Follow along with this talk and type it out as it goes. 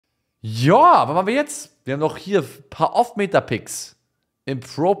Ja, was machen wir jetzt? Wir haben noch hier ein paar OFFMETA-Picks im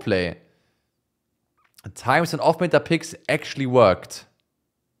Proplay. Times and OFFMETA picks actually worked.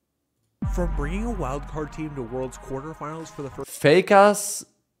 From bringing a wildcard team to World's quarterfinals for the first... Fakers,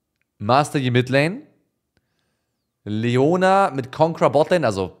 Master Yi Midlane. Leona mit Conqueror Botlane,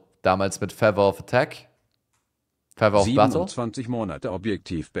 also damals mit Favor of Attack. Favor of Battle. 27 Monate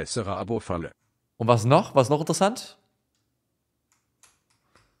objektiv bessere Abo-Falle. Und was noch? Was noch interessant?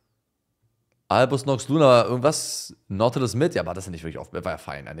 Albus, Nox, Luna, irgendwas. Nautilus mit. Ja, aber das ist ja nicht wirklich oft. War ja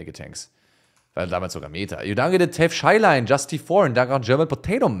fein, einige Tanks. War damals sogar Meta. You danke der Tave Shyline, Justy4 und danke an German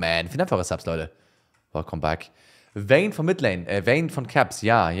Potato Man. Vielen Dank für eure Subs, Leute. Welcome back. Vayne von Midlane, Vayne von Caps,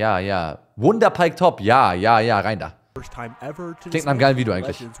 ja. Wunderpike Top, ja, rein da. First time ever to klingt nach einem geilen Video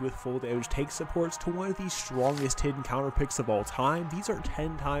eigentlich. With full damage take supports to one of the strongest hidden counter picks of all time. These are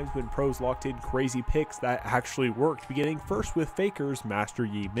 10 times when pros locked in crazy picks that actually worked, beginning first with Faker's Master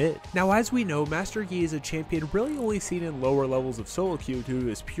Yi mid. Now, as we know, Master Yi is a champion really only seen in lower levels of solo queue due to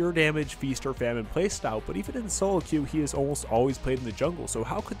his pure damage, feast or famine playstyle, but even in solo queue, he is almost always played in the jungle, so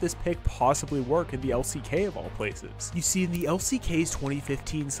how could this pick possibly work in the LCK of all places? You see, in the LCK's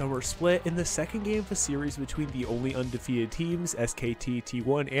 2015 summer split, in the second game of a series between the only undefeated teams, SKT,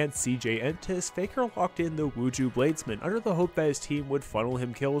 T1, and CJ Entis, Faker locked in the Wuju Bladesman under the hope that his team would funnel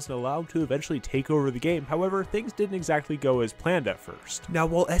him kills and allow him to eventually take over the game. However, things didn't exactly go as planned at first. Now,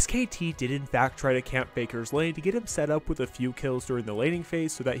 while SKT did in fact try to camp Faker's lane to get him set up with a few kills during the laning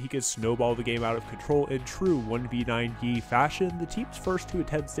phase so that he could snowball the game out of control in true 1v9 Yi fashion, the team's first two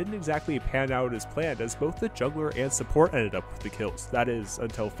attempts didn't exactly pan out as planned, as both the jungler and support ended up with the kills. That is,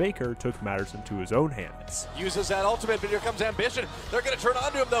 until Faker took matters into his own hands. Uses that ultimate, but here comes Ambition. They're going to turn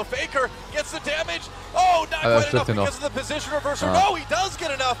onto him though. Faker gets the damage. Oh, not quite enough because of the position reversal. No, he does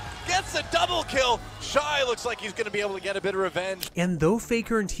get enough. Gets the double kill. Shy looks like he's going to be able to get a bit of revenge. And though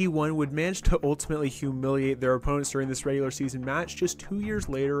Faker and T1 would manage to ultimately humiliate their opponents during this regular season match, just 2 years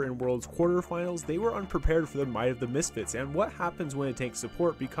later in World's quarterfinals, they were unprepared for the might of the Misfits, and what happens when a tank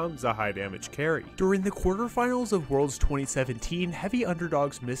support becomes a high damage carry. During the quarterfinals of Worlds 2017, heavy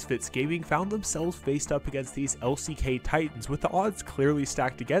underdogs Misfits Gaming found themselves faced up against these LCK Titans with the odds clearly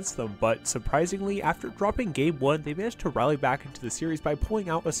stacked against them, but surprisingly, after dropping Game 1, they managed to rally back into the series by pulling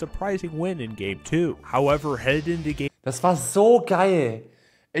out a surprising win in Game 2. However, headed into Game... Das war so geil.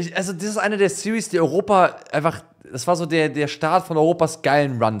 Also das ist eine der Series, die Europa einfach... Das war so der Start von Europas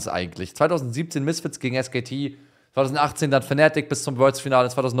geilen Runs eigentlich. 2017 Misfits gegen SKT, 2018 dann Fnatic bis zum Worlds-Finale,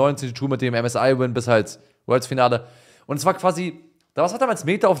 2019 die Tour mit dem MSI-Win bis halt Worlds-Finale. Und es war quasi... Was war damals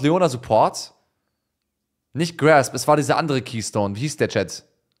Meta auf Leona Support? Nicht Grasp, es war dieser andere Keystone. Wie hieß der, Chat?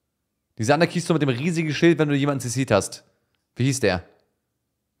 Dieser andere Keystone mit dem riesigen Schild, wenn du jemanden CC'd hast. Wie hieß der?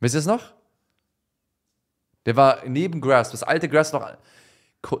 Wisst ihr es noch? Der war neben Grasp, das alte Grasp noch.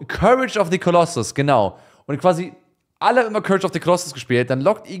 Courage of the Colossus, genau. Und quasi alle haben immer Courage of the Colossus gespielt. Dann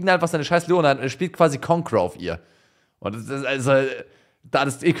lockt irgendjemand was seine scheiß Leona und er spielt quasi Conqueror auf ihr. Und das ist also... Das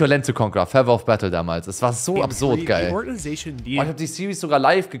ist äquivalent zu Conqueror, Favor of Battle damals. Das war so absurd geil. Oh, ich habe die Series sogar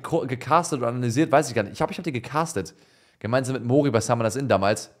live gecastet und analysiert, weiß ich gar nicht. Ich habe die gecastet. Gemeinsam mit Mori bei Summoners Inn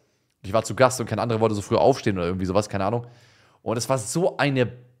damals. Ich war zu Gast und kein anderer wollte so früh aufstehen oder irgendwie sowas, keine Ahnung. Und es war so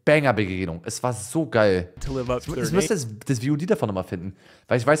eine Banger-Begegnung. Es war so geil. Ich müsste das VOD davon nochmal finden.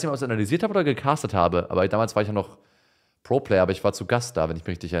 Weil ich weiß nicht, ob ich es analysiert habe oder gecastet habe. Aber damals war ich ja noch Pro-Player, aber ich war zu Gast da, wenn ich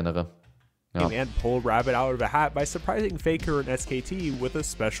mich richtig erinnere. And pull a rabbit out of a hat by surprising Faker and SKT with a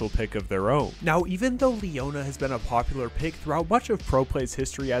special pick of their own. Now, even though Leona has been a popular pick throughout much of Proplay's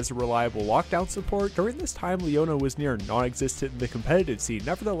history as a reliable lockdown support, during this time Leona was near non-existent in the competitive scene,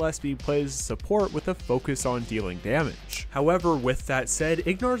 nevertheless being played as support with a focus on dealing damage. However, with that said,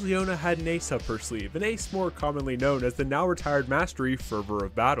 Ignor's Leona had an ace up her sleeve, an ace more commonly known as the now-retired mastery Fervor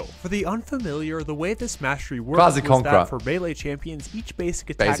of Battle. For the unfamiliar, the way this mastery works was that for melee champions, each basic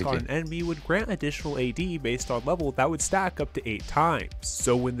attack on an enemy would grant additional AD based on level that would stack up to 8 times.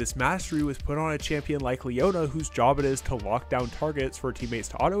 So when this mastery was put on a champion like Leona, whose job it is to lock down targets for teammates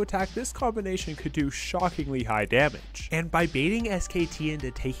to auto attack, this combination could do shockingly high damage. And by baiting SKT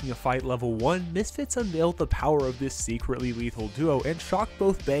into taking a fight level 1, Misfits unveiled the power of this secretly lethal duo and shocked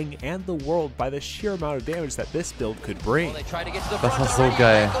both Bang and the world by the sheer amount of damage that this build could bring. Das war so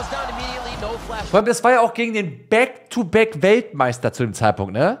geil. Vor allem, das war ja auch gegen den Back-to-Back-Weltmeister zu dem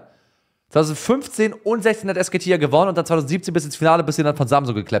Zeitpunkt, ne? 2015 und 16 hat SKT ja gewonnen und dann 2017 bis ins Finale, bis sie dann von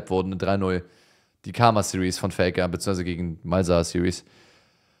Samsung geklappt wurden in 3-0. Die Karma-Series von Faker, beziehungsweise gegen Malzahar-Series.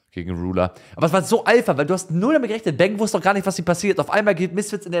 Gegen Ruler. Aber es war so alpha, weil du hast null damit gerechnet. Bang wusste doch gar nicht, was hier passiert. Auf einmal geht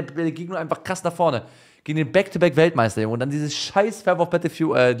Misfits in der Gegnung einfach krass nach vorne. Gegen den Back-to-Back-Weltmeister, und dann dieses scheiß Favor of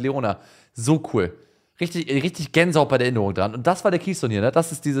Battlefield Leona. So cool. richtig Gänsehaut bei der Erinnerung dran. Und das war der Keystone hier, ne?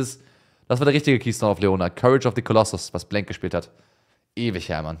 Das war der richtige Keystone auf Leona. Courage of the Colossus, was Blank gespielt hat. Ewig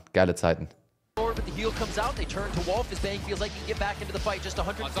her, Mann. Geile Zeiten. But the heel comes out, they turn to Wolf as Bang feels like he can get back into the fight. Just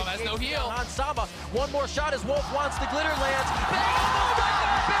 158 no heel. on Saba. One more shot as Wolf wants the glitter lands. Bang almost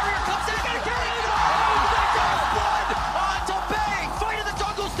right. Barrier comes in, gotta carry it. Blood onto Bang. Fight in the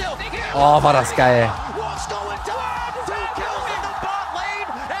jungle still. Oh, war das geil. Wolf's going down. 2 kills in the bot lane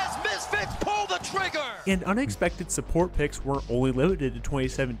as Misfits pull the trigger. And unexpected support picks weren't only limited to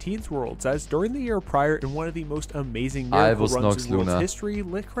 2017's Worlds, as during the year prior, in one of the most amazing miracle runs in Worlds history,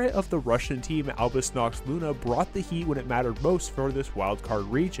 Licrat of the Russian team Albus Nox Luna brought the heat when it mattered most for this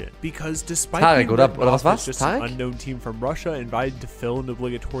wildcard region. Because despite Tarek, being oder was war's? just an unknown team from Russia invited to fill an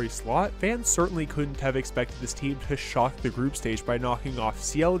obligatory slot, fans certainly couldn't have expected this team to shock the group stage by knocking off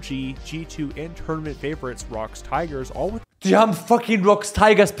CLG, G2, and tournament favorites Rox Tigers, all with Die haben fucking Rox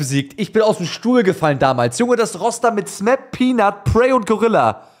Tigers besiegt. Ich bin aus dem Stuhl gefallen damals. Junge, das Roster mit Smap, Peanut, Prey und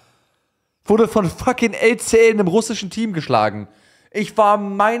Gorilla wurde von fucking LCL, einem russischen Team, geschlagen. Ich war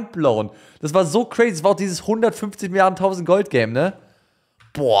mindblown. Das war so crazy. Das war auch dieses 150 Milliarden 1000 Gold Game, ne?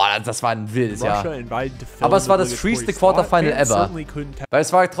 Boah, das war ein wildes Jahr. Aber es war das freeste Quarterfinal ever. Weil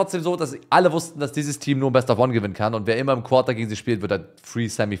es war trotzdem so, dass alle wussten, dass dieses Team nur Best of One gewinnen kann. Und wer immer im Quarter gegen sie spielt, wird ein Free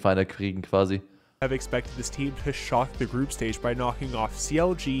Semifinal kriegen quasi. Have expected this team to shock the group stage by knocking off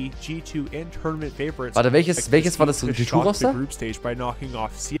CLG, G2, and tournament favorites. Warte, welches war das G2-Roster?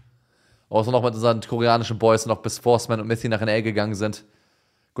 Oh, so noch mit unseren koreanischen Boys noch bis Forceman und Mithy nach NL gegangen sind.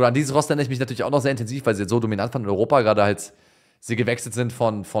 Gut, an dieses Roster erinnere ich mich natürlich auch noch sehr intensiv, weil sie so dominant waren in Europa, gerade als sie gewechselt sind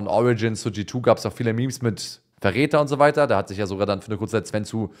von Origin zu G2, gab es auch viele Memes mit Verräter und so weiter. Da hat sich ja sogar dann für eine kurze Zeit Sven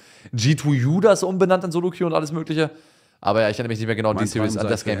zu G2 Judas umbenannt in Solo-Queue und alles mögliche. Aber ja, ich erinnere mich nicht mehr genau an die Series, an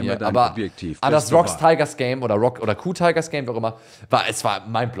das Game hier. Aber an das Rox Tigers Game oder Q Tigers Game, wie auch immer, es war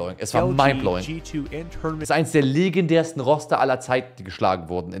mindblowing. Es war mindblowing. Das ist eins der legendärsten Roster aller Zeiten, die geschlagen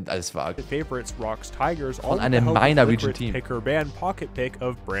wurden. Es war von einem Minor Region Team. Pocket pick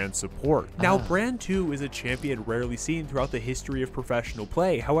of Brand support. Now, Brand 2 is a champion rarely seen throughout the history of professional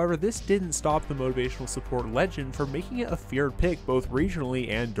play. However, this didn't stop the motivational support legend from making it a feared pick both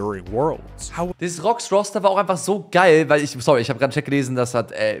regionally and during Worlds. Dieses Rox Roster war auch einfach so geil, weil ich habe gerade einen Check gelesen, das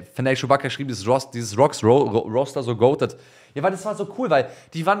hat Fnatic Chewbacca geschrieben, dieses Rox Roster so goated. Ja, weil das war so cool, weil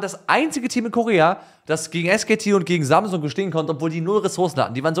die waren das einzige Team in Korea, das gegen SKT und gegen Samsung bestehen konnte, obwohl die null Ressourcen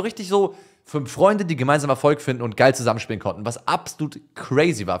hatten. Die waren so richtig so 5 Freunde, die gemeinsam Erfolg finden und geil zusammenspielen konnten, was absolut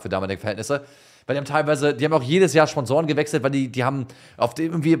crazy war für damalige Verhältnisse. Weil die haben auch jedes Jahr Sponsoren gewechselt, weil die haben auf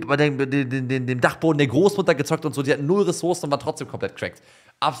irgendwie bei dem Dachboden der Großmutter gezockt und so, die hatten null Ressourcen und waren trotzdem komplett cracked.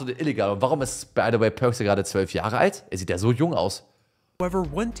 Absolut illegal. Und warum ist, by the way, Perks gerade 12 Jahre alt? Er sieht ja so jung aus. However,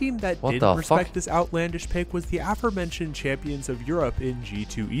 one team that didn't respect this outlandish pick was the aforementioned champions of Europe in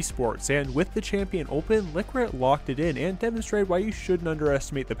G2 Esports, and with the champion open, Licrat locked it in and demonstrated why you shouldn't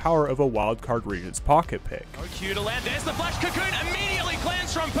underestimate the power of a wildcard region's pocket pick. Q to land, there's the flash cocoon, immediately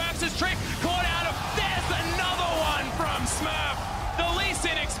cleansed from Perks' trick, caught out of, there's another one from Smurf. The Lee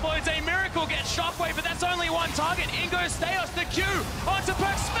Sin explodes, a miracle gets shockwave, but that's only one target. In goes Theos, the Q, onto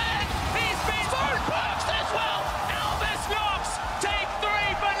Perks, Sven, he's been through Perks as well, Albus Nox, take 3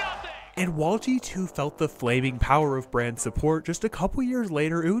 for nothing. And while G2 felt the flaming power of Brand support, just a couple years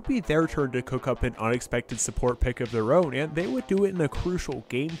later, it would be their turn to cook up an unexpected support pick of their own, and they would do it in a crucial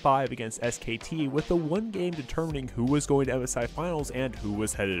Game 5 against SKT, with the one game determining who was going to MSI Finals and who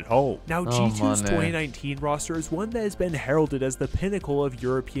was headed home. Now, G2's 2019 roster is one that has been heralded as the pinnacle of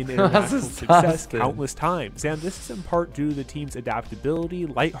European international success countless times, and this is in part due to the team's adaptability,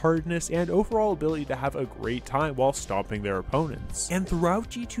 lightheartedness, and overall ability to have a great time while stomping their opponents. And throughout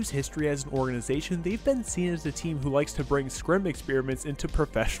G2's history as an organization, they've been seen as a team who likes to bring scrim experiments into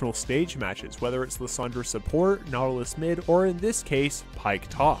professional stage matches, whether it's Lissandra support, Nautilus mid, or in this case, Pyke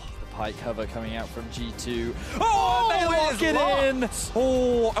top. Pike cover coming out from G2. Oh, they lock it in!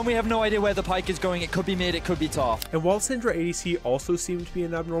 Oh, and we have no idea where the Pike is going. It could be mid, it could be top. And while Syndra ADC also seemed to be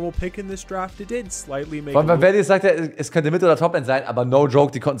an abnormal pick in this draft, it did slightly make... Weil Verdi sagte, es könnte Mid- oder Toplane sein, aber no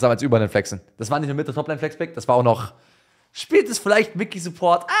joke, die konnten es damals überall flexen. Das war nicht nur Mid- oder Toplane-Flex-Pick, das war auch noch... Spielt es vielleicht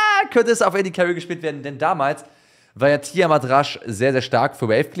Mickey-Support? Könnte es auf AD Carry gespielt werden, denn damals war ja Tiamat Rush sehr, sehr stark für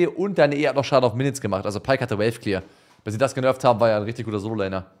Wave Clear und deine hat noch Schaden auf Minutes gemacht. Also Pyke hatte Wave Clear. Wenn sie das genervt haben, war ja ein richtig guter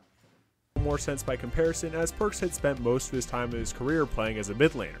Solo-Laner. more sense by comparison, as Perkz had spent most of his time in his career playing as a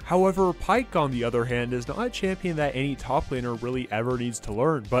mid laner. However, Pyke on the other hand is not a champion that any top laner really ever needs to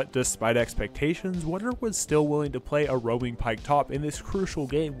learn, but despite expectations, Wonder was still willing to play a roaming Pyke top in this crucial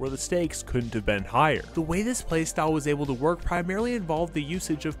game where the stakes couldn't have been higher. The way this playstyle was able to work primarily involved the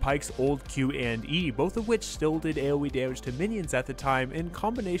usage of Pyke's old Q and E, both of which still did AoE damage to minions at the time, in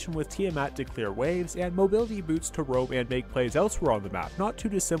combination with Tiamat to clear waves and mobility boots to roam and make plays elsewhere on the map, not too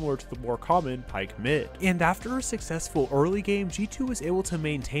dissimilar to the more common Pyke mid. And after a successful early game, G2 was able to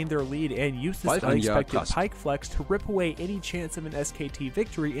maintain their lead and use this unexpected Pyke flex to rip away any chance of an SKT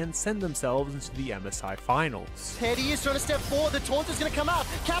victory and send themselves into the MSI finals. Teddy is trying to step forward, the taunt is going to come out,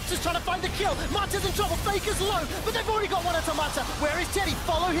 Caps is trying to find the kill, Mata's in trouble, Faker's low, but they've already got one onto Mata. Where is Teddy?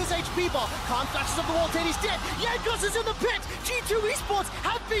 Follow his HP bar. Khan flashes up the wall, Teddy's dead. Jankos is in the pit. G2 Esports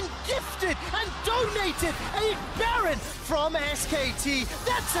have been gifted and donated a Baron from SKT.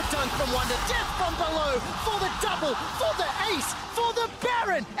 That's a dunk from Wonder, death from below, for the double, for the ace, for the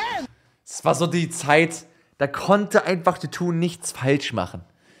Baron, and... Es war so die Zeit, da konnte einfach G2 nichts falsch machen.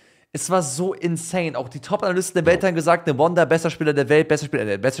 Es war so insane. Auch die Top-Analysten der Welt haben gesagt, der Wonder, bester Spieler der Welt, bester Spieler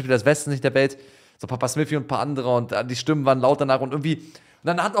des Westens, nicht der Welt. So Papa Smithy und ein paar andere und die Stimmen waren laut danach und irgendwie. Und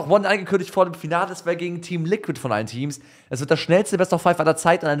dann hat auch Wonder angekündigt vor dem Finale, es wäre gegen Team Liquid von allen Teams. Es wird das schnellste Best of 5 aller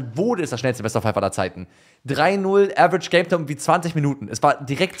Zeiten und dann wurde es das schnellste Best of 5 aller Zeiten. 3-0, Average Game Time irgendwie 20 Minuten. Es war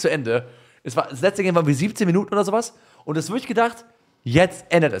direkt zu Ende. Das letzte Game war wie 17 Minuten oder sowas. Und es wirklich gedacht, jetzt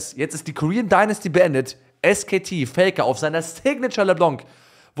endet es. Jetzt ist die Korean Dynasty beendet. SKT, Faker auf seiner Signature LeBlanc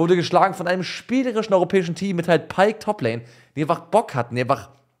wurde geschlagen von einem spielerischen europäischen Team mit halt Pyke Toplane, die einfach Bock hatten, die einfach.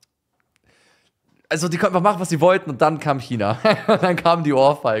 Also, die konnten einfach machen, was sie wollten, und dann kam China. Und dann kam die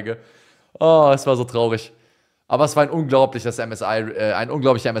Ohrfeige. Oh, es war so traurig. Aber es war ein unglaublicher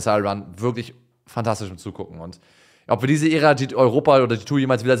MSI-Run. Wirklich fantastisch zum Zugucken. Und ob wir diese Ära Europa oder G2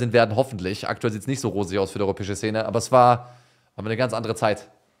 jemals wiedersehen werden, hoffentlich. Aktuell sieht es nicht so rosig aus für die europäische Szene, aber es war eine ganz andere Zeit.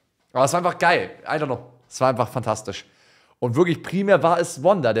 Aber es war einfach geil. I don't know. Es war einfach fantastisch. Und wirklich primär war es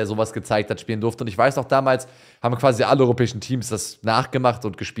Wonder, der sowas gezeigt hat, spielen durfte. Und ich weiß noch, damals haben quasi alle europäischen Teams das nachgemacht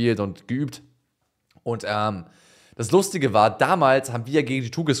und gespielt und geübt. Und das Lustige war, damals haben wir gegen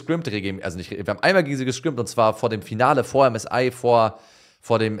G2 gescrimmt, also nicht, wir haben einmal gegen sie gescrimmt, und zwar vor dem Finale, vor MSI, vor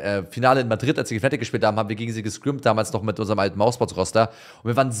dem Finale in Madrid, als sie Fnatic gespielt haben, haben wir gegen sie gescrimmt, damals noch mit unserem alten Mousebots-Roster. Und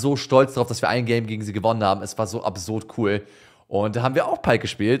wir waren so stolz darauf, dass wir ein Game gegen sie gewonnen haben. Es war so absurd cool. Und da haben wir auch Pyke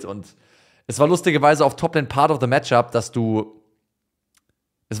gespielt. Und es war lustigerweise auf Toplane Part of the Matchup, dass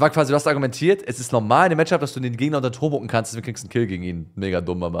es war quasi, du hast argumentiert, es ist normal in dem Matchup, dass du den Gegner unter den Turbo mucken kannst, deswegen kriegst du einen Kill gegen ihn. Mega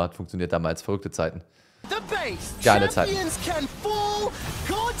dumm, aber hat funktioniert damals. Verrückte Zeiten. Geile Zeiten. Can fall,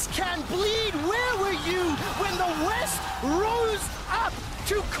 gods can bleed. Where were you when the West rose up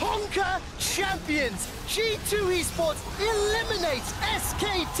to conquer champions? G2 Esports eliminates SK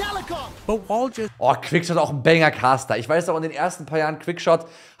Telecom. But while just Quickshot auch ein Banger-Caster. Ich weiß auch, in den ersten paar Jahren Quickshot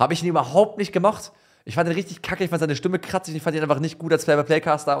habe ich ihn überhaupt nicht gemocht. Ich fand ihn richtig kacke, ich fand seine Stimme kratzig, ich fand ihn einfach nicht gut als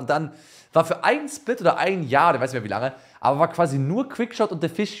Play-by-Play-Caster. Und dann war für einen Split oder ein Jahr, ich weiß nicht mehr wie lange, aber war quasi nur Quickshot und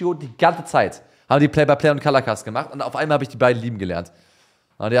Deficio die ganze Zeit. Haben die Play-by-Play und Colorcast gemacht und auf einmal habe ich die beiden lieben gelernt.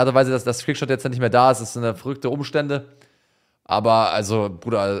 Und die Art und Weise, dass das Quickshot jetzt nicht mehr da ist, ist eine verrückte Umstände. Aber, also,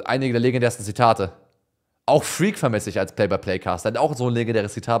 Bruder, einige der legendärsten Zitate. Auch Freak vermisse ich als Play-by-Play-Caster. Er hat auch so ein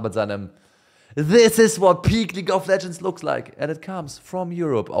legendäres Zitat mit seinem "This is what peak League of Legends looks like, and it comes from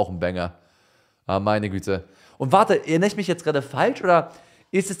Europe." Auch ein Banger. Ah, meine Güte. Und warte, erinnere ich mich jetzt gerade falsch, oder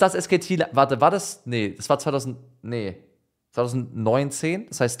ist es das SKT... Warte, war das... Nee, das war 2019.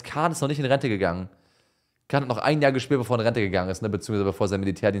 Das heißt, Khan ist noch nicht in Rente gegangen. Khan hat noch ein Jahr gespielt, bevor er in Rente gegangen ist, ne? Beziehungsweise bevor er seinen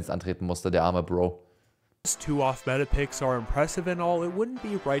Militärdienst antreten musste, der arme Bro. two off-meta picks are impressive and all, it wouldn't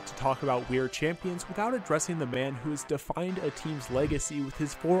be right to talk about weird champions without addressing the man who has defined a team's legacy with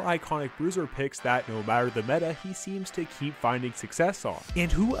his 4 iconic bruiser picks that, no matter the meta, he seems to keep finding success on.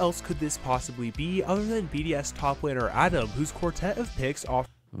 And who else could this possibly be other than BDS top laner Adam, whose quartet of picks off...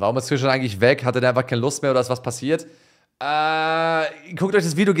 Warum ist Fischer eigentlich weg? Hatte der einfach keine Lust mehr oder ist was passiert? Guckt euch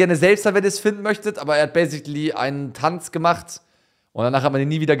das Video gerne selbst an, wenn ihr es finden möchtet, aber er hat basically einen Tanz gemacht und danach hat man ihn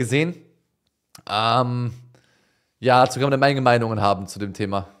nie wieder gesehen. Ja, dazu kann man eine Menge Meinungen haben zu dem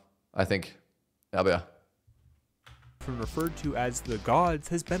Thema, I think. Ja, aber ja. referred to as the gods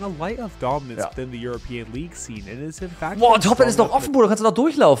has been a light of dominance within the European League scene and is in fact Boah, Toplane ist noch offen, Bruder, kannst du noch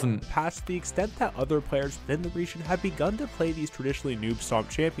durchlaufen. Past the extent that other players within the region have begun to play these traditionally noob stomp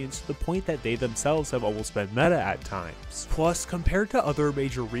champions to the point that they themselves have almost been meta at times. Plus, compared to other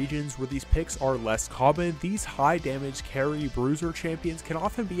major regions where these picks are less common, these high damage carry bruiser champions can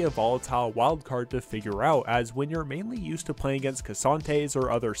often be a volatile wildcard to figure out, as when you're mainly used to playing against Cassantes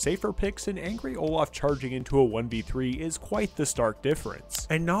or other safer picks, an angry Olaf charging into a 1v3 is quite the stark difference.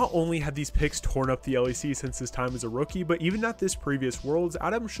 And not only have these picks torn up the LEC since his time as a rookie, but even at this previous Worlds,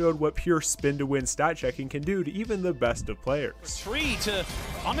 Adam showed what pure spin to win stat checking can do to even the best of players. 3 to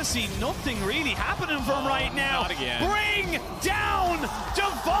honestly nothing really happening for him right now. Bring down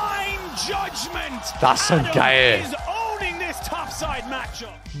divine judgment. Das ist schon geil.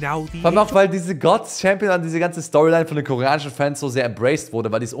 Vor allem auch, weil diese Gods Champion an diese ganze Storyline von den koreanischen Fans so sehr embraced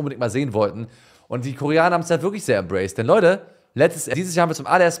wurde, weil die es unbedingt mal sehen wollten. Und die Koreaner haben es ja wirklich sehr embraced. Denn Leute, dieses Jahr haben wir zum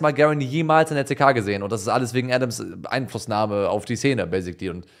allerersten Mal Garen jemals in der CK gesehen. Und das ist alles wegen Adams Einflussnahme auf die Szene, basically.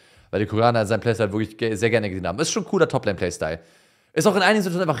 Und weil die Koreaner seinen Playstyle wirklich sehr gerne gesehen haben. Ist schon ein cooler Toplane-Playstyle. Ist auch in einigen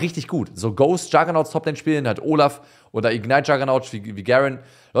Situationen einfach richtig gut. So Ghost Juggernauts Toplane spielen, halt Olaf oder Ignite Juggernauts wie Garen.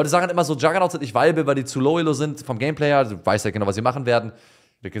 Leute sagen immer so, Juggernauts sind nicht viable, weil die zu low sind vom Gameplay her. Du weißt ja genau, was sie machen werden.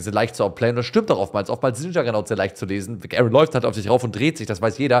 Die sind leicht zu outplayen. Das stimmt auch oftmals. Oftmals sind Juggernauts sehr leicht zu lesen. Garen läuft halt auf sich rauf und dreht sich, das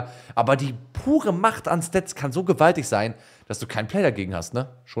weiß jeder. Aber die pure Macht an Stats kann so gewaltig sein, dass du keinen Play dagegen hast, ne?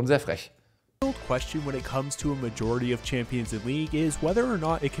 Schon sehr frech. The old question when it comes to a majority of champions in League is whether or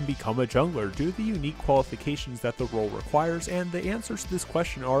not it can become a jungler due to the unique qualifications that the role requires, and the answers to this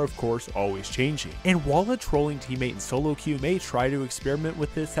question are of course always changing. And while a trolling teammate in solo queue may try to experiment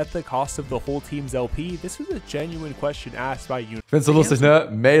with this at the cost of the whole team's LP, this is a genuine question asked by Unicorn. Ich find's so lustig, ne?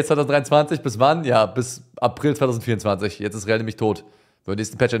 May 2023, bis wann? Ja, bis April 2024. Jetzt ist Real nämlich tot. Wird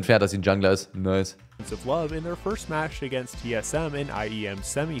nächsten Patch entfernt, dass sie ein Jungler ist. Nice. Of love in their first match against TSM in IEM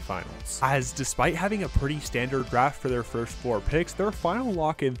semifinals. As despite having a pretty standard draft for their first 4 picks, their final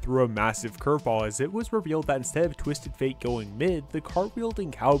lock-in threw a massive curveball as it was revealed that instead of Twisted Fate going mid, the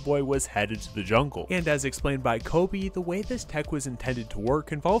cart-wielding cowboy was headed to the jungle. And as explained by Kobe, the way this tech was intended to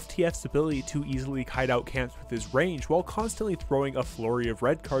work involved TF's ability to easily kite out camps with his range while constantly throwing a flurry of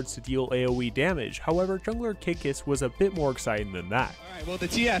red cards to deal AoE damage. However, jungler Kikis was a bit more exciting than that. Alright, well the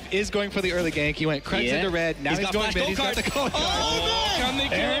TF is going for the early gank. He went Krebs into red. Now he's going mid. He's got the gold card. Oh, can they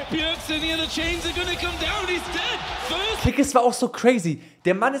kill it? Pierce, any of the chains are gonna come down. He's dead. First. Kikis war auch so crazy.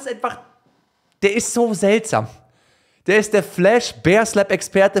 Der Mann ist einfach. Der ist so seltsam. Der ist der Flash Bear Slap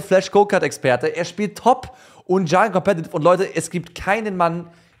Experte, Flash Go-Kart Experte. Er spielt Top und Jungle Competitive. Und Leute, es gibt keinen Mann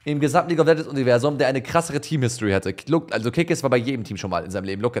im gesamten League of Legends Universum, der eine krassere Team-History hatte. Also Kikis war bei jedem Team schon mal in seinem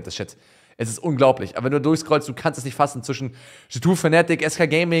Leben. Look at this shit. Es ist unglaublich. Aber wenn du durchscrollst, du kannst es nicht fassen zwischen G2 Fnatic, SK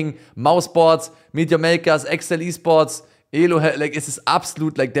Gaming, Mouseboards, Media Makers, Excel Esports, Elo, like, es ist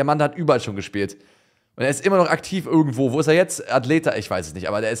absolut, like, der Mann hat überall schon gespielt. Und er ist immer noch aktiv irgendwo. Wo ist er jetzt? Athleta? Ich weiß es nicht.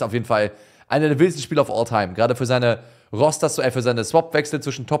 Aber der ist auf jeden Fall einer der wildesten Spieler of all time. Gerade für seine Rosters, für seine Swap-Wechsel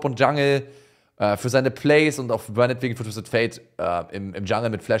zwischen Top und Jungle, für seine Plays und auch meinetwegen für Twisted Fate im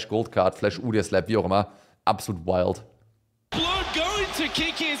Jungle mit Flash Gold Card, Flash Udia Slap, wie auch immer. Absolut wild. Blood going to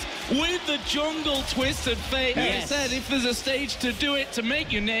Kikis with the jungle Twisted Fate. Yes. I said if there's a stage to do it, to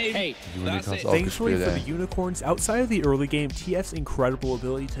make your name, hey, that's it. Thankfully for the Unicorns, outside of the early game, TF's incredible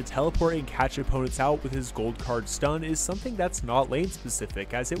ability to teleport and catch opponents out with his gold card stun is something that's not lane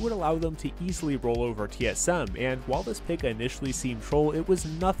specific, as it would allow them to easily roll over TSM, and while this pick initially seemed troll, it was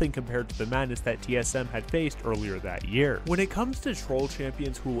nothing compared to the madness that TSM had faced earlier that year. When it comes to troll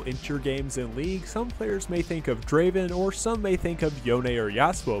champions who will enter games in League, some players may think of Draven, or some may think of Yone or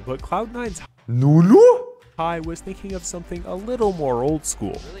Yasuo, but Cloud9's Nunu? I was thinking of something a little more old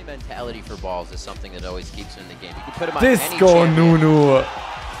school. Really, mentality for balls is something that always keeps him in the game. You can put him on Disco any Nunu.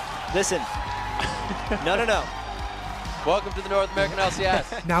 Listen. No. Welcome to the North American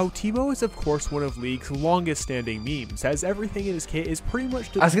LCS. Now, Teemo is of course one of League's longest standing memes, as everything in his kit is pretty much...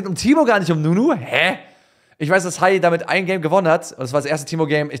 Es geht um Teemo, gar nicht um Nunu? Hä? Ich weiß, dass Hai damit ein Game gewonnen hat. Und das war das erste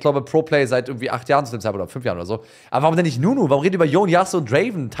Teemo-Game, ich glaube, Proplay seit irgendwie 8 Jahren zu dem Zeitpunkt oder 5 Jahren oder so. Aber warum denn nicht Nunu? Warum reden wir über Yone, Yasuo und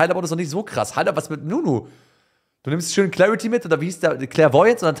Draven? Teil ist doch nicht so krass. Halt was mit Nunu. Du nimmst schön Clarity mit, oder wie hieß der?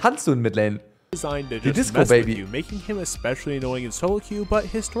 Clairvoyance, und dann tanzt du in Midlane. Designed to Die just Disco mess Baby. with you, making him especially annoying in solo queue, but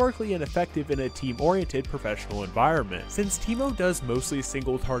historically ineffective in a team-oriented professional environment. Since Teemo does mostly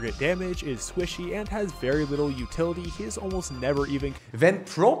single-target damage, is squishy, and has very little utility, he is almost never even... Wenn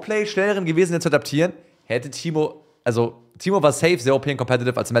Proplay schneller gewesen wäre zu adaptieren, hätte Teemo... Also, Teemo war safe, sehr OP und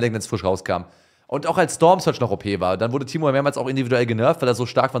competitive, als Malignance frisch rauskam. Und auch als Storm Surge noch OP war. Dann wurde Teemo mehrmals auch individuell genervt, weil er so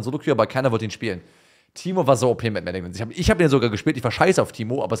stark war in Solo-Queue, aber keiner wollte ihn spielen. Teemo war so OP mit Malignance. Ich hab ihn sogar gespielt, ich war scheiße auf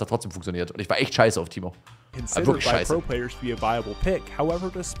Teemo, aber es hat trotzdem funktioniert. Und ich war echt scheiße auf Teemo. Considered by pro players to be a viable pick.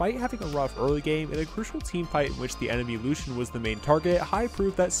 However, despite having a rough early game, in a crucial team fight in which the enemy Lucian was the main target, Hai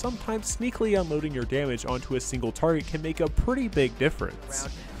proved that sometimes sneakily unloading your damage onto a single target can make a pretty big difference.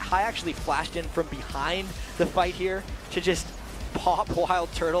 Hai actually flashed in from behind the fight here to just pop Wild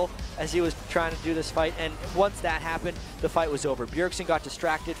Turtle as he was trying to do this fight, and once that happened, the fight was over. Bjergsen got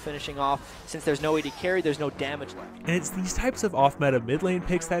distracted, finishing off. Since there's no AD carry, there's no damage left. And it's these types of off-meta mid-lane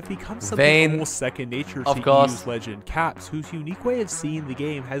picks that become something almost second nature to EU's legend Caps, whose unique way of seeing the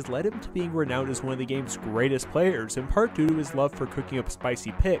game has led him to being renowned as one of the game's greatest players, in part due to his love for cooking up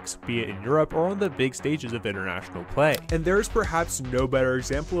spicy picks, be it in Europe or on the big stages of international play. And there's perhaps no better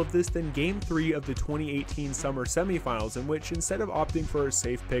example of this than Game 3 of the 2018 Summer Semifinals, in which instead of opting for a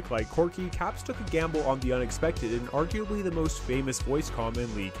safe pick like Corki, Caps took a gamble on the unexpected and arguably the most famous voice comm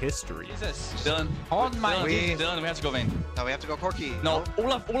in League history. Jesus, Dylan. Dylan, we have to go Vayne. No, we have to go Corki. No,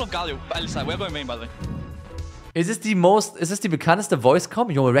 Olaf Galio, we're going Vayne, by the way. Ist es die bekannteste Voice-Com?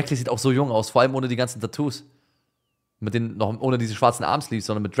 Junge, Reckless sieht auch so jung aus, vor allem ohne die ganzen Tattoos. Mit den, noch ohne diese schwarzen Armsleeves,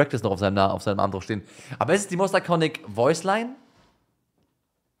 sondern mit Reckless noch auf seinem Arm drauf stehen. Aber ist es die most iconic Voice-Line?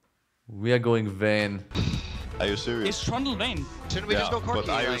 We are going Vayne. Are you serious? Is Trundle Vayne? Shouldn't we just go Corki? But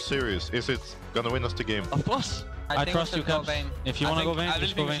are you serious? Is it gonna win us the game? Of course. I trust you, Caps. If you wanna go Vayne,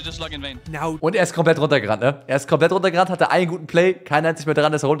 just go Vayne. Just log in Vayne. Und er ist komplett runtergerannt, ne? Er ist komplett runtergerannt, hatte einen guten Play, keiner hat sich mehr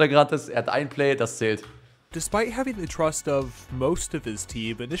dran, dass er runtergerannt ist. Er hat einen Play, das zählt. Despite having the trust of most of his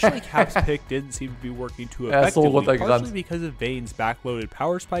team, initially Cap's pick didn't seem to be working too effectively, partially because of Vayne's backloaded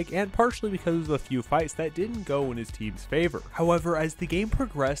power spike and partially because of a few fights that didn't go in his team's favor. However, as the game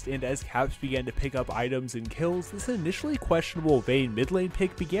progressed and as Caps began to pick up items and kills, this initially questionable Vayne mid lane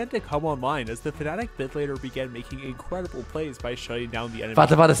pick began to come online as the Fnatic mid laner began making incredible plays by shutting down the enemy.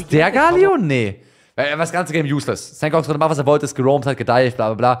 Warte, war das der Galio? Nee. Er war das ganze Game useless. Sankox konnte machen, was er wollte, ist geroamt, hat gedived,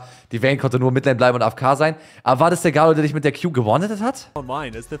 bla bla bla. Die Vayne konnte nur Midlane bleiben und AFK sein. Aber war das der Galio, der dich mit der Q gewonnen hat?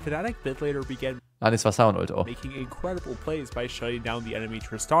 Online as the Fnatic mid laner began das war Sound, Ult, oh. making incredible plays by shutting down the enemy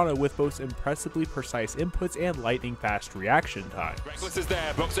Tristana with both impressively precise inputs and lightning fast reaction time. Reckless is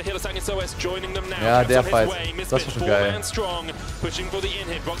there, Boxer Healer sang SOS, joining them now. Ja, der Fight. Das war schon geil. Strong, pushing for the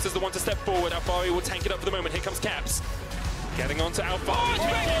in-hit. Box is the one to step forward. Alfari will tank it up for the moment. Here comes Caps. Getting onto Alfari.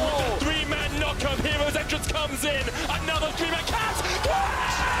 Oh, with the three-man knock-up. Heroes entrance comes in. Another three-man. Caps!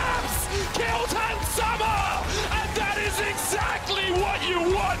 Caps! Killed Hansama! And that is exactly what you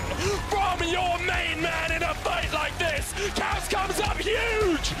want from your main man in a fight like this. Caps comes up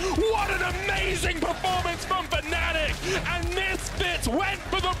huge! What an amazing performance from Fnatic! And Misfits went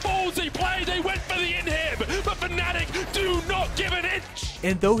for the ballsy play. They went for the inhib. But Fnatic do not give an inch.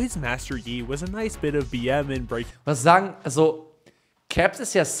 And though his Master Yi was a nice bit of BM in break. Was sagen, also Caps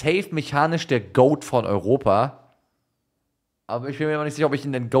ist ja safe mechanisch der GOAT von Europa. Aber ich bin mir immer nicht sicher, ob ich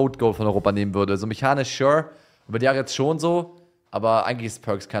ihn den GOAT von Europa nehmen würde. So mechanisch, sure. Über die Jahre jetzt schon so. Aber eigentlich ist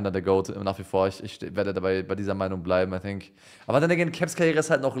Perks keiner der GOAT nach wie vor. Ich werde dabei bei dieser Meinung bleiben, I think. Aber dann again, Caps Karriere ist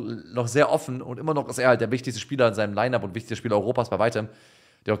halt noch sehr offen. Und immer noch ist er halt der wichtigste Spieler in seinem Lineup und wichtigste Spieler Europas bei weitem.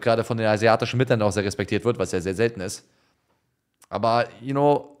 Der auch gerade von den asiatischen Mitteln auch sehr respektiert wird, was ja sehr selten ist. Aber, you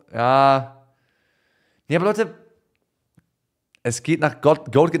know, ja. Nee, aber Leute, es geht nach Goat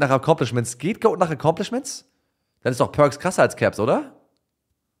geht nach Accomplishments. Geht Goat nach Accomplishments? Dann ist doch Perks krasser als Caps, oder?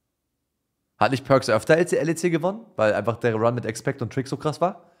 Hat nicht Perks öfter LEC gewonnen? Weil einfach der Run mit Expect und Trick so krass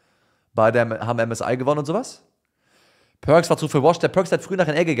war? Beide haben MSI gewonnen und sowas? Perks war zu verwascht. Der Perks hat früh nach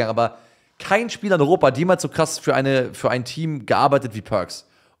NL gegangen, aber kein Spieler in Europa hat jemals so krass für ein Team gearbeitet wie Perks.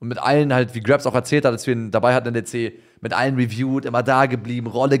 Und mit allen halt, wie Grabs auch erzählt hat, als wir ihn dabei hatten in der DC, mit allen reviewed, immer da geblieben,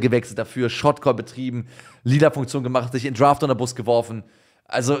 Rolle gewechselt dafür, Shotcall betrieben, Leader-Funktion gemacht, sich in Draft unter Bus geworfen.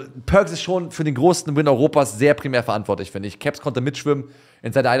 Also Perks ist schon für den größten Win Europas sehr primär verantwortlich, finde ich. Caps konnte mitschwimmen,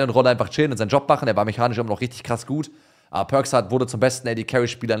 in seiner eigenen Rolle einfach chillen und seinen Job machen. Er war mechanisch immer noch richtig krass gut. Aber Perks wurde zum besten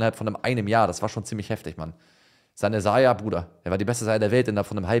AD-Carry-Spieler innerhalb von einem Jahr. Das war schon ziemlich heftig, Mann. Seine Saya, Bruder. Er war die beste Saya der Welt innerhalb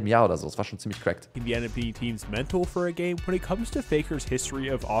von einem halben Jahr oder so. Das war schon ziemlich cracked. The NMP team's mental for a game, when it comes to Faker's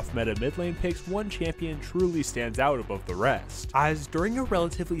history of off-meta mid-lane picks, one champion truly stands out above the rest. As during a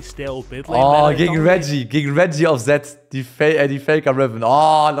relatively stale mid-lane gegen Reggie auf Set, die Faker Riven.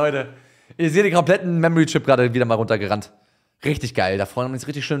 Oh, Leute. Ihr seht den kompletten Memory-Chip gerade wieder mal runtergerannt. Richtig geil. Da freuen wir uns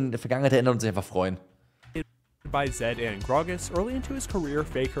richtig schön in der Vergangenheit erinnern und sich einfach freuen. By Zed and Gragas, early into his career,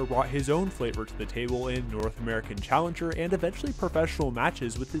 Faker brought his own flavor to the table in North American Challenger and eventually professional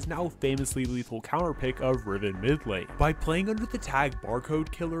matches with his now famously lethal counterpick of Riven mid lane. By playing under the tag Barcode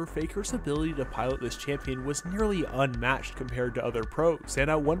Killer, Faker's ability to pilot this champion was nearly unmatched compared to other pros, and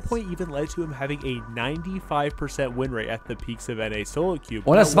at one point even led to him having a 95% win rate at the peaks of NA Solo Cube.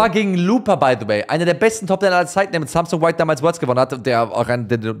 Und das war gegen Looper, by the way. Einer der besten Top-Laner aller Zeiten, der mit Samsung White damals Worlds gewonnen hat und der auch einen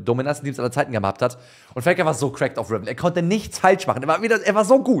der dominantesten Teams aller Zeiten gehabt hat. Und Faker war so cracked auf Riven. Er konnte nichts falsch machen. Er war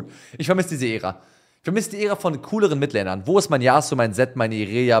so gut. Ich vermisse diese Ära. Ich vermisse die Ära von cooleren Midlanern. Wo ist mein Yasuo, mein Zed, meine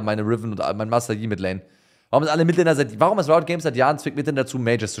Irelia, meine Riven und mein Master Yi Midlane? Warum ist Riot Games seit Jahren zwickt Midlaner dazu,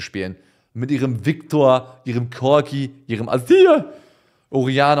 Majors zu spielen? Mit ihrem Victor, ihrem Corki, ihrem Azir.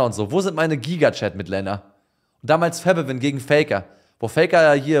 Oriana und so. Wo sind meine Giga-Chat-Mitländer? Und damals Fabevin gegen Faker. Wo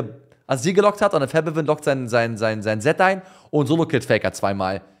Faker hier Azir gelockt hat und dann Fabevin lockt sein Set ein und Solo-Killt Faker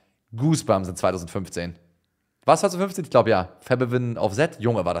zweimal. Goosebumps in 2015. War es 2015? Ich glaube ja. Fabevin auf Set?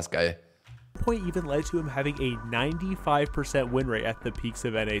 Junge, war das geil. Point even led to him having a 95% win rate at the peaks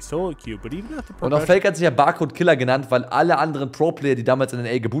of NA solo queue, but even at the Und auch Faker hat sich ja Barcode Killer genannt, weil alle anderen Pro-Player, die damals in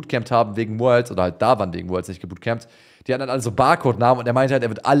NA gebootcampt haben wegen Worlds, oder halt da waren wegen Worlds nicht gebootcampt, die hatten dann alle so Barcode-Namen und er meinte halt, er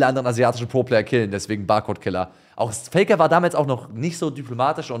wird alle anderen asiatischen Pro-Player killen, deswegen Barcode Killer. Auch Faker war damals auch noch nicht so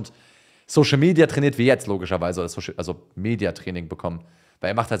diplomatisch und Social Media trainiert wie jetzt, logischerweise, also Media-Training bekommen. Weil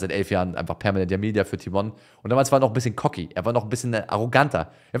er macht halt seit 11 Jahren einfach permanent ja Media für T1. Und damals war er noch ein bisschen cocky. Er war noch ein bisschen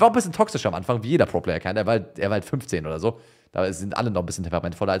arroganter. Er war auch ein bisschen toxischer am Anfang, wie jeder Pro-Player kann. Er war halt 15 oder so. Da sind alle noch ein bisschen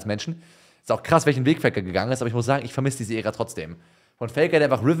temperamentvoller als Menschen. Ist auch krass, welchen Weg Faker gegangen ist, aber ich muss sagen, ich vermisse diese Ära trotzdem. Von Faker, der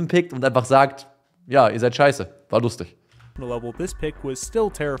einfach Riven pickt und einfach sagt, ja, ihr seid scheiße. War lustig. Level, this pick was still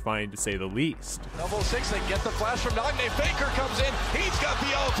terrifying to say the least. Level 6, they get the flash from Nagne. Faker comes in. He's got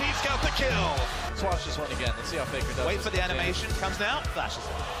the ult. He's got the kill. Let's watch this one again. Let's see how Faker does. Wait for the animation. Comes now. Flashes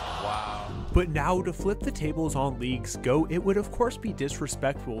it. Wow. But now, to flip the tables on League's GOAT, it would of course be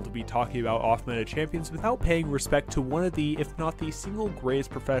disrespectful to be talking about off-meta champions without paying respect to one of the, if not the single greatest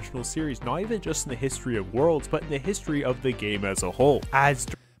professional series, not even just in the history of Worlds, but in the history of the game as a whole.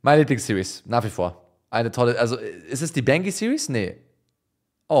 Meine Lieblingsseries, nach wie vor. Eine tolle, also ist es die Bangi-Series? Nee.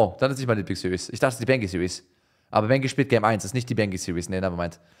 Oh, dann ist nicht meine Lieblingsseries. Ich dachte, es ist die Bangi-Series. Aber Bangi spielt Game 1, ist nicht die Bangi-Series. Nee,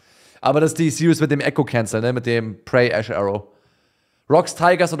 nevermind. Aber das ist die Series mit dem Echo-Cancel, ne? Mit dem Prey Ash Arrow. Rocks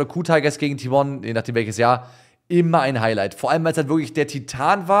Tigers oder Q-Tigers gegen T1, je nachdem welches Jahr, immer ein Highlight. Vor allem, weil es halt wirklich der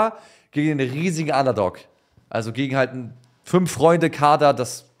Titan war gegen den riesigen Underdog. Also gegen halt einen 5-Freunde-Kader,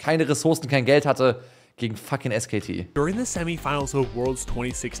 das keine Ressourcen, kein Geld hatte, gegen fucking SKT. During the semifinals of Worlds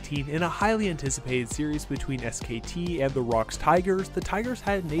 2016, in a highly anticipated series between SKT and the Rocks Tigers, the Tigers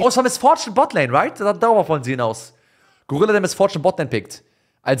had an... Oh, es war Miss Fortune Botlane, right? Darauf wollen sie hinaus. Gorilla, der Miss Fortune Botlane pickt.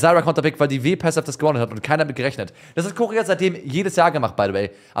 Als Zyra Counterpick, weil die W-Passive das gewonnen hat und keiner damit gerechnet. Das hat Korea seitdem jedes Jahr gemacht, by the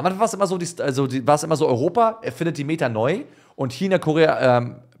way. Am Anfang war es immer so, Europa erfindet die Meta neu und China,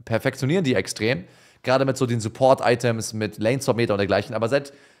 Korea perfektionieren die extrem. Gerade mit so den Support-Items, mit Lane-Swap-Meta und dergleichen. Aber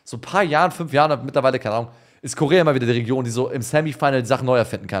seit so ein paar Jahren, 5 Jahren mittlerweile, keine Ahnung, ist Korea immer wieder die Region, die so im Semifinal Sachen neu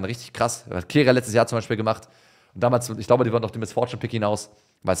erfinden kann. Richtig krass. Hat Kera letztes Jahr zum Beispiel gemacht. Und damals, ich glaube, die waren noch die Miss Fortune-Pick hinaus.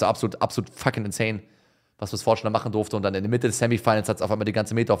 Weil es war absolut fucking insane, was Miss Fortune da machen durfte. Und dann in der Mitte des Semifinals hat es auf einmal die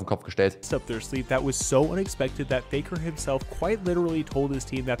ganze Meta auf den Kopf gestellt. Up their sleeve that was so unexpected that Faker himself quite literally told his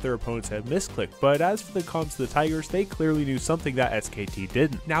team that their opponents had misclicked. But as for the comms to the Tigers, they clearly knew something that SKT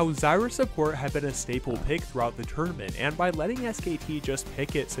didn't. Now, Zyra's support had been a staple pick throughout the tournament, and by letting SKT just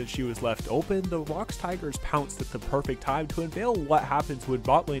pick it since she was left open, the Rocks Tigers pounced at the perfect time to unveil what happens when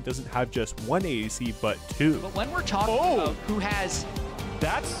bot lane doesn't have just one ADC, but two. But when we're talking about who has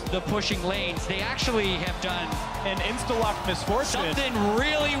the pushing lanes, they actually have done an insta-lock misfortune. Something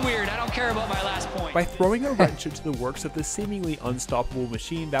really weird. I don't care about my last point. By throwing a wrench into the works of the seemingly unstoppable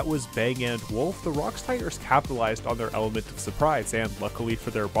machine that was Bang and Wolf, the Rocks Tigers capitalized on their element of surprise, and luckily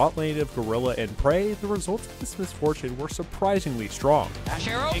for their bot lane of Gorilla and Prey, the results of this misfortune were surprisingly strong. Ash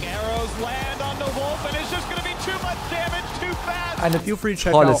arrow. Big arrows land on the Wolf, and it's just going to be too much damage too fast. Feel free to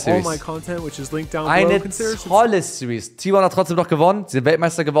check out all my content, which is linked down below. Eine tolle Series. T1 hat trotzdem noch gewonnen. Sie sind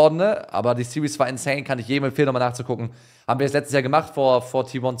Weltmeister geworden, ne? Aber die Series war insane. Kann ich jedem empfehlen, nochmal nachzugucken. Haben wir das letztes Jahr gemacht, vor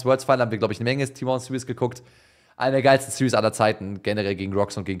T1's Worlds Final. Haben wir, glaube ich, eine Menge T1-Series geguckt. Eine der geilsten Series aller Zeiten. Generell gegen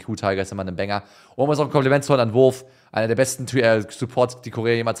Rocks und gegen Q-Tiger ist immer ein Banger. Und man muss auch ein Kompliment holen an Wolf. Einer der besten Supports, die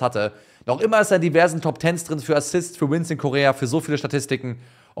Korea jemals hatte. Noch immer ist er in diversen Top 10s drin für Assists, für Wins in Korea, für so viele Statistiken.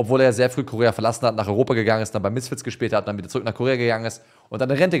 Obwohl er sehr früh Korea verlassen hat, nach Europa gegangen ist, dann bei Misfits gespielt hat, dann wieder zurück nach Korea gegangen ist und dann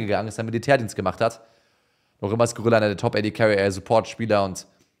in Rente gegangen ist, dann Militärdienst gemacht hat. Noch immer ist Gorilla einer der Top-AD-Carry-Support-Spieler und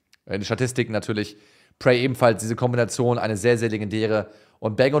in den Statistiken natürlich. Prey ebenfalls, diese Kombination, eine sehr, sehr legendäre.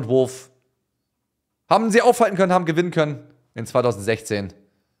 Und Bang und Wolf haben sie aufhalten können, haben gewinnen können in 2016.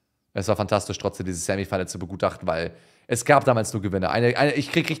 Es war fantastisch, trotzdem dieses Semifinal zu begutachten, weil es gab damals nur Gewinner.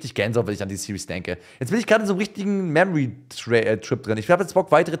 Ich krieg richtig Gänsehaut, wenn ich an die Series denke. Jetzt bin ich gerade in so einem richtigen Memory-Trip drin. Ich habe jetzt Bock,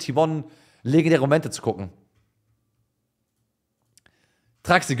 weitere T1-legendäre Momente zu gucken.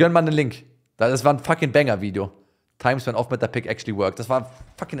 Traxi, gönn mal einen Link. Das war ein fucking Banger-Video. Times when OFFMETA Pick actually worked. Das war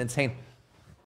fucking insane.